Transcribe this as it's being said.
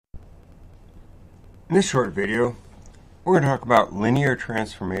In this short video, we're going to talk about linear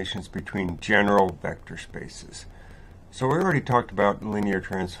transformations between general vector spaces. So we already talked about linear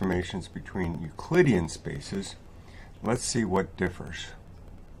transformations between Euclidean spaces. Let's see what differs.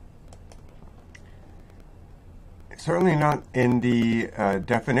 Certainly not in the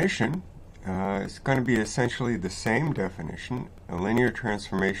definition. It's going to be essentially the same definition. A linear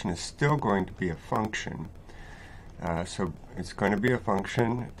transformation is still going to be a function. So it's going to be a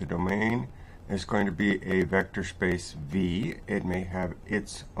function. The domain is going to be a vector space V. It may have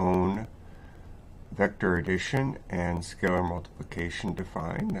its own vector addition and scalar multiplication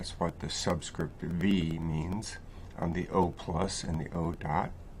defined. That's what the subscript V means on the O plus and the O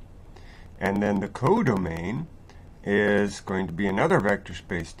dot. And then the codomain is going to be another vector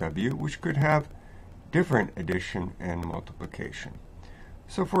space W, which could have different addition and multiplication.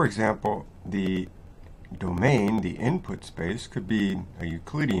 So for example, the domain, the input space, could be a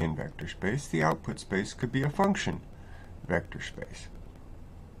Euclidean vector space. The output space could be a function vector space.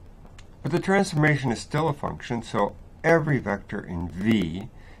 But the transformation is still a function, so every vector in V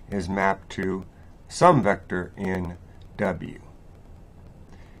is mapped to some vector in W.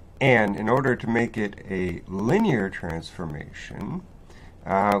 And in order to make it a linear transformation,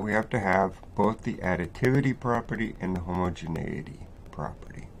 we have to have both the additivity property and the homogeneity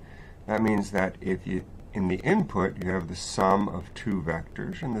property. That means that if you in the input, you have the sum of two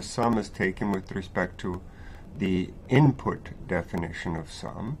vectors, and the sum is taken with respect to the input definition of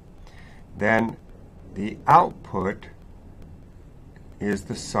sum. Then the output is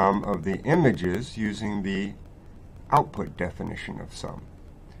the sum of the images using the output definition of sum.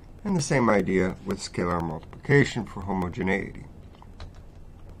 And the same idea with scalar multiplication for homogeneity.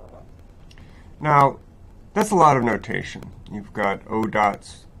 Now, that's a lot of notation. You've got O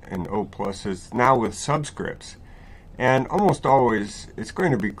dots and O pluses, now with subscripts. And almost always, it's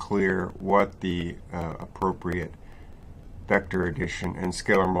going to be clear what the appropriate vector addition and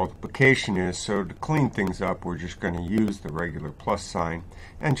scalar multiplication is. So to clean things up, we're just going to use the regular plus sign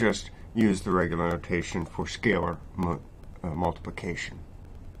and just use the regular notation for scalar multiplication.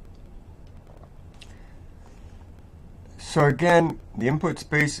 So again, the input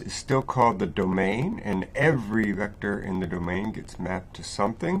space is still called the domain, and every vector in the domain gets mapped to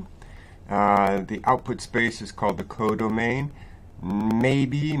something. The output space is called the codomain.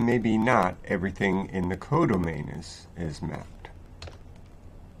 Maybe, maybe not everything in the codomain is mapped.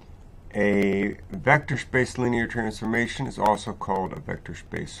 A vector space linear transformation is also called a vector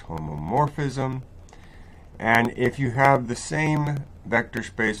space homomorphism. And if you have the same vector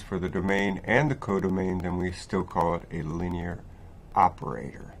space for the domain and the codomain, then we still call it a linear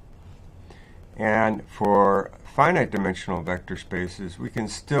operator. And for finite dimensional vector spaces, we can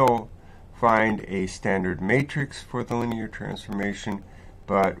still find a standard matrix for the linear transformation,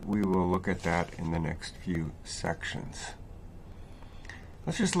 but we will look at that in the next few sections.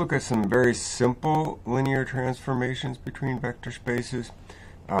 Let's just look at some very simple linear transformations between vector spaces.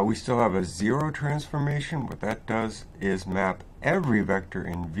 We still have a zero transformation. What that does is map every vector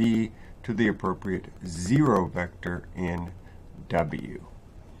in V to the appropriate zero vector in W.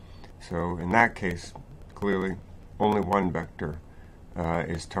 So in that case, clearly only one vector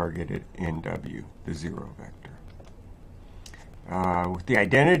is targeted in W, the zero vector. With the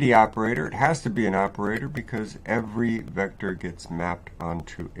identity operator, it has to be an operator because every vector gets mapped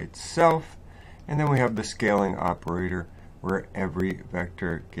onto itself. And then we have the scaling operator, where every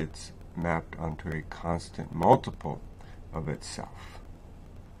vector gets mapped onto a constant multiple of itself.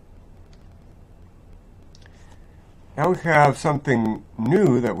 Now we have something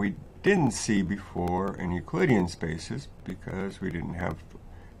new that we didn't see before in Euclidean spaces because we didn't have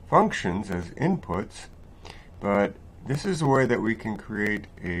functions as inputs, but this is a way that we can create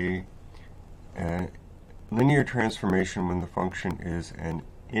a linear transformation when the function is an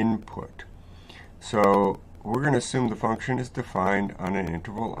input. So we're going to assume the function is defined on an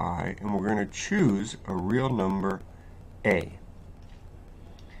interval I, and we're going to choose a real number a.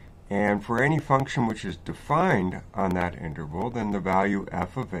 And for any function which is defined on that interval, then the value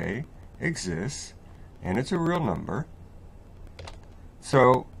f of a exists, and it's a real number.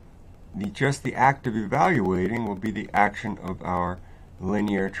 So just the act of evaluating will be the action of our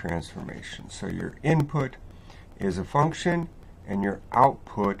linear transformation. So your input is a function, and your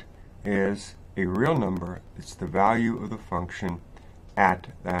output is a real number. It's the value of the function at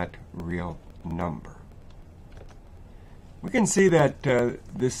that real number. We can see that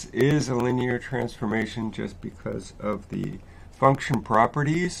this is a linear transformation just because of the function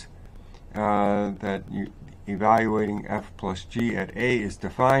properties that evaluating f plus g at a is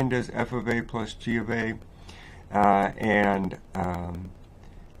defined as f of a plus g of a, and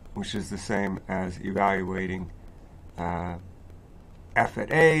which is the same as evaluating f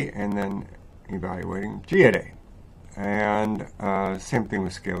at a and then evaluating g at a. And same thing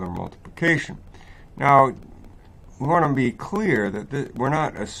with scalar multiplication. Now, we want to be clear that we're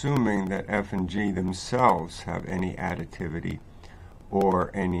not assuming that f and g themselves have any additivity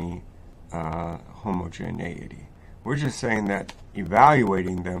or any homogeneity. We're just saying that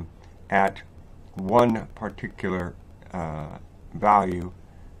evaluating them at one particular value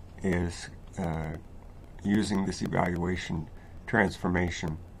is using this evaluation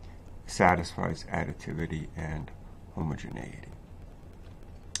transformation satisfies additivity and homogeneity.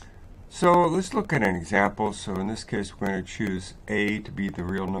 So let's look at an example. So in this case, we're going to choose a to be the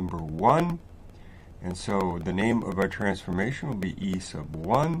real number 1. And so the name of our transformation will be e sub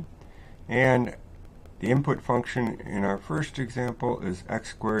 1. And the input function in our first example is x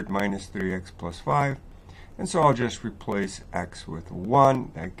squared minus 3x plus 5. And so I'll just replace x with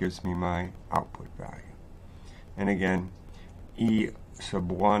 1. That gives me my output value. And again, e sub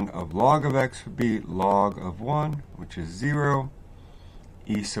 1 of log of x would be log of 1, which is 0.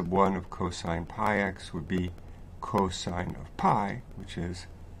 E sub 1 of cosine pi x would be cosine of pi, which is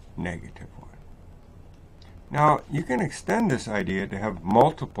negative 1. Now, you can extend this idea to have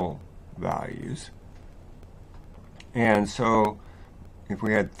multiple values. And so, if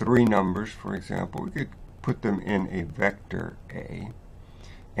we had 3 numbers, for example, we could put them in a vector A.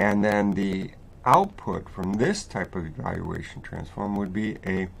 And then the output from this type of evaluation transform would be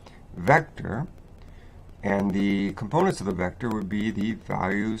a vector. And the components of the vector would be the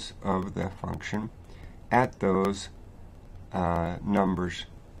values of the function at those numbers,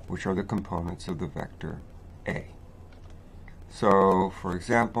 which are the components of the vector A. So, for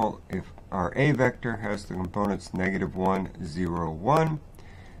example, if our A vector has the components negative 1, 0, 1,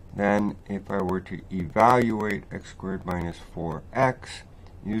 then if I were to evaluate x squared minus 4x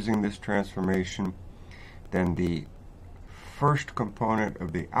using this transformation, then the first component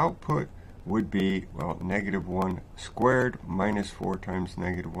of the output would be, well, negative 1 squared minus 4 times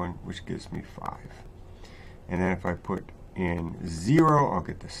negative 1, which gives me 5. And then if I put in 0, I'll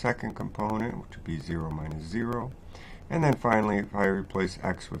get the second component, which would be 0 minus 0. And then finally, if I replace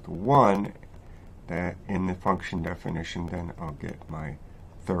x with 1 that in the function definition, then I'll get my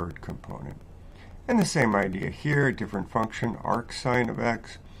third component. And the same idea here, a different function, arcsine of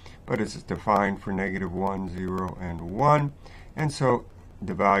x, but it's defined for negative 1, 0, and 1. And so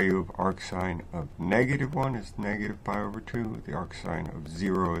the value of arcsine of negative 1 is negative pi over 2, the arcsine of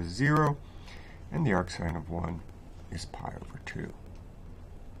 0 is 0, and the arcsine of 1 is pi over 2.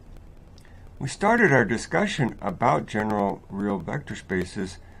 We started our discussion about general real vector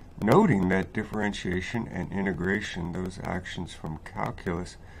spaces noting that differentiation and integration, those actions from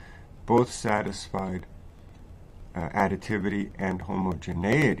calculus, both satisfied additivity and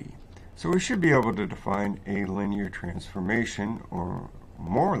homogeneity. So we should be able to define a linear transformation or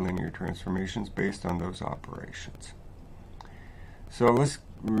more linear transformations based on those operations. So let's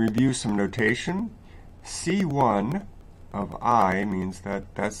review some notation. C1 of I means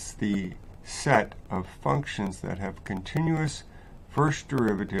that that's the set of functions that have continuous first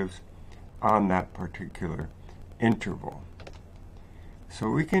derivatives on that particular interval. So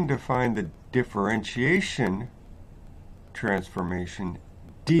we can define the differentiation transformation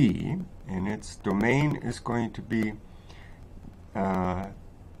D, and its domain is going to be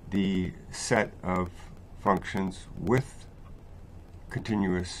the set of functions with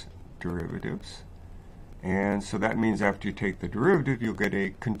continuous derivatives. And so that means after you take the derivative, you'll get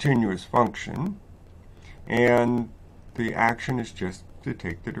a continuous function. And the action is just to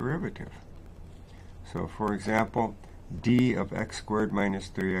take the derivative. So for example, d of x squared minus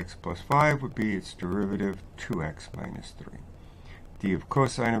 3x plus 5 would be its derivative 2x minus 3. d of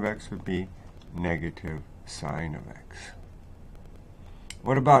cosine of x would be negative sine of x.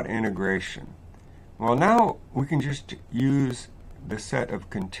 What about integration? Well, now we can just use the set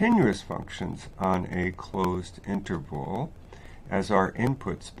of continuous functions on a closed interval as our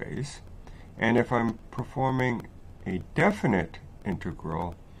input space. And if I'm performing a definite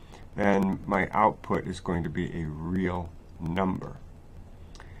integral, then my output is going to be a real number.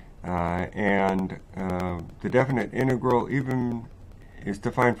 The definite integral even is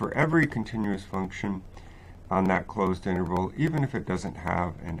defined for every continuous function on that closed interval, even if it doesn't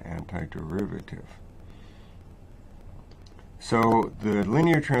have an antiderivative. So the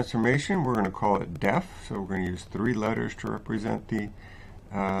linear transformation, we're going to call it def. So we're going to use 3 letters to represent the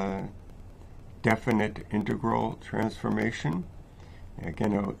definite integral transformation.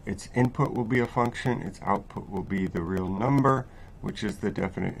 Again, its input will be a function, its output will be the real number, which is the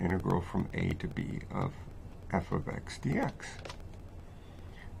definite integral from a to b of f of x dx.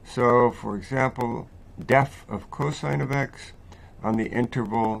 So, for example, def of cosine of x on the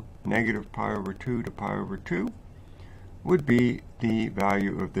interval negative pi over 2 to pi over 2 would be the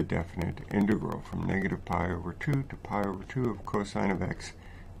value of the definite integral from negative pi over 2 to pi over 2 of cosine of x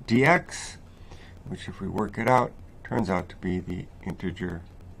dx, which if we work it out, turns out to be the integer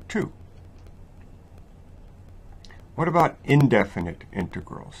 2. What about indefinite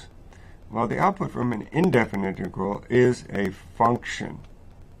integrals? Well, the output from an indefinite integral is a function.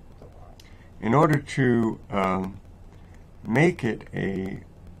 In order to make it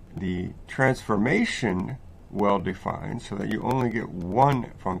the transformation well-defined so that you only get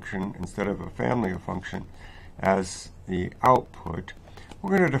one function instead of a family of function as the output,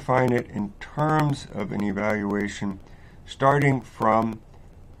 we're going to define it in terms of an evaluation starting from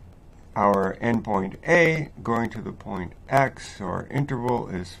our endpoint A going to the point X. So our interval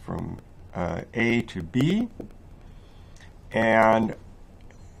is from A to B, and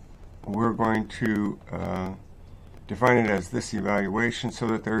we're going to define it as this evaluation so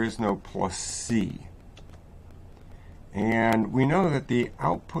that there is no plus C. And we know that the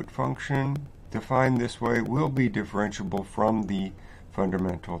output function defined this way will be differentiable from the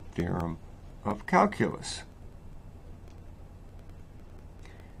fundamental theorem of calculus.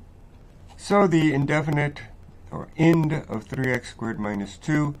 So the indefinite, or ind of 3x squared minus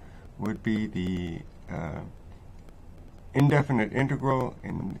 2 would be the indefinite integral,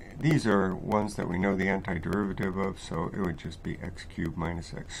 and these are ones that we know the antiderivative of, so it would just be x cubed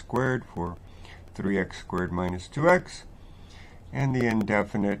minus x squared for 3x squared minus 2x, and the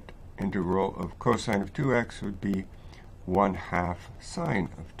indefinite integral of cosine of 2x would be 1/2 sine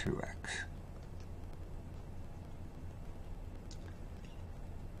of 2x.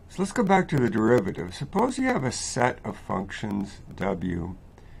 So let's go back to the derivative. Suppose you have a set of functions w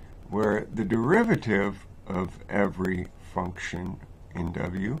where the derivative of every function in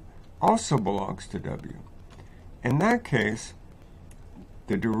w also belongs to w. In that case,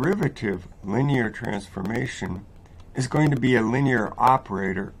 the derivative linear transformation is going to be a linear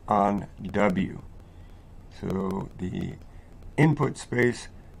operator on w. So the input space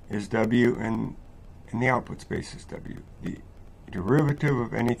is w and the output space is w. The derivative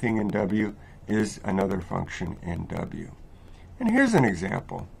of anything in w is another function in w. And here's an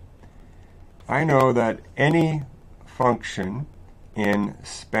example. I know that any function in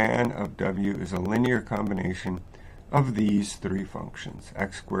span of w is a linear combination of these three functions: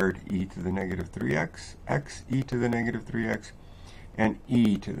 x squared e to the negative 3x, x e to the negative 3x, and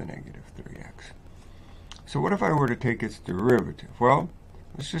e to the negative 3x. So what if I were to take its derivative? Well,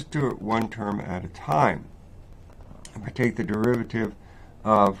 let's just do it one term at a time. If I take the derivative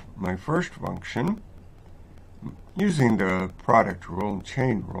of my first function, using the product rule and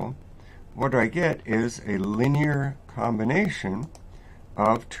chain rule, what I get is a linear combination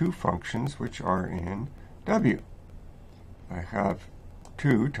of two functions which are in w. I have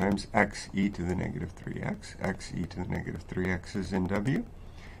 2 times x e to the negative 3x. x e to the negative 3x is in w.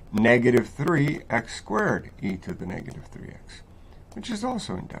 Negative 3x squared e to the negative 3x, which is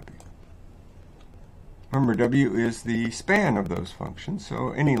also in w. Remember, w is the span of those functions,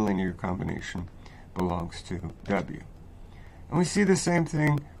 so any linear combination belongs to w. And we see the same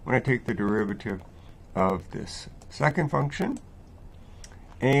thing when I take the derivative of this second function.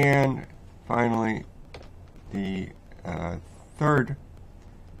 And finally, the third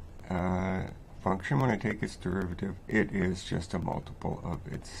function, when I take its derivative, it is just a multiple of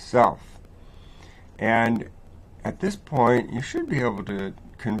itself. And at this point, you should be able to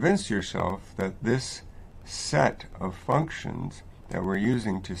convince yourself that this set of functions that we're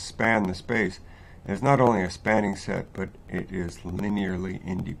using to span the space is not only a spanning set, but it is linearly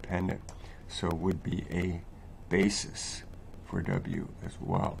independent, so would be a basis for w as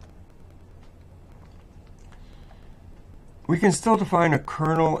well. We can still define a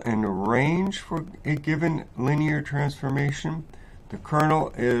kernel and range for a given linear transformation. The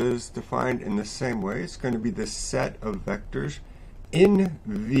kernel is defined in the same way. It's going to be the set of vectors in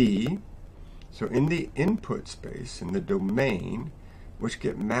V, so in the input space, in the domain, which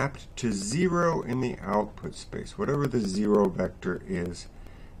get mapped to 0 in the output space, whatever the 0 vector is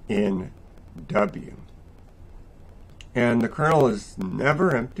in W. And the kernel is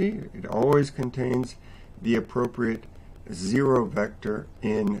never empty. It always contains the appropriate 0 vector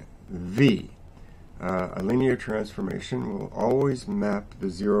in V. A linear transformation will always map the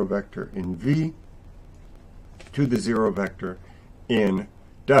 0 vector in V to the 0 vector in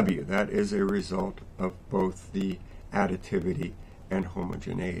W. That is a result of both the additivity and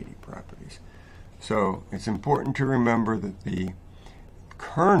homogeneity properties. So it's important to remember that the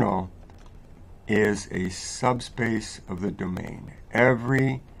kernel is a subspace of the domain.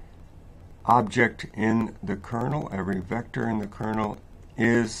 Every object in the kernel, every vector in the kernel,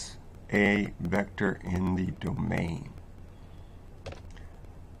 is a vector in the domain.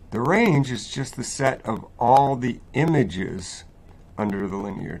 The range is just the set of all the images under the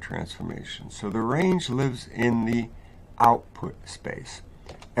linear transformation. So the range lives in the output space.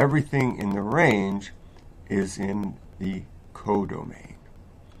 Everything in the range is in the codomain.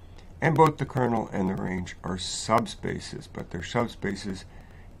 And both the kernel and the range are subspaces, but they're subspaces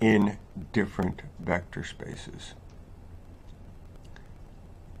in different vector spaces.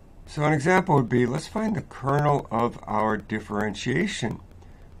 So an example would be, let's find the kernel of our differentiation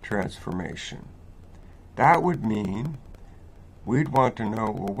transformation. That would mean we'd want to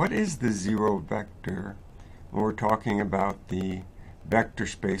know, well, what is the zero vector when we're talking about the vector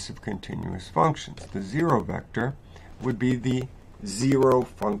space of continuous functions? The zero vector would be the zero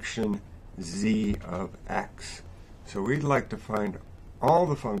function z of x. So we'd like to find all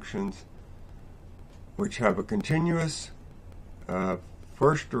the functions which have a continuous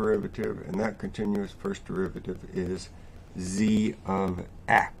first derivative, and that continuous first derivative is z of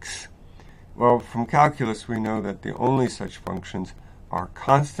x. Well, from calculus we know that the only such functions are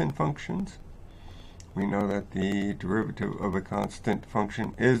constant functions. We know that the derivative of a constant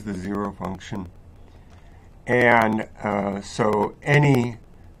function is the zero function. And so any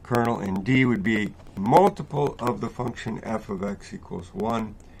kernel in D would be a multiple of the function f of x equals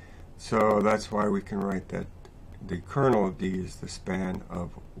 1. So that's why we can write that the kernel of D is the span of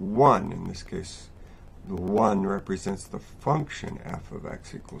 1. In this case, the 1 represents the function f of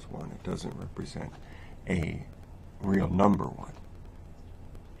x equals 1. It doesn't represent a real number 1.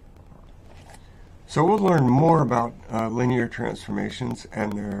 So we'll learn more about linear transformations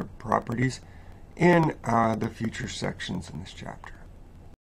and their properties in the future sections in this chapter.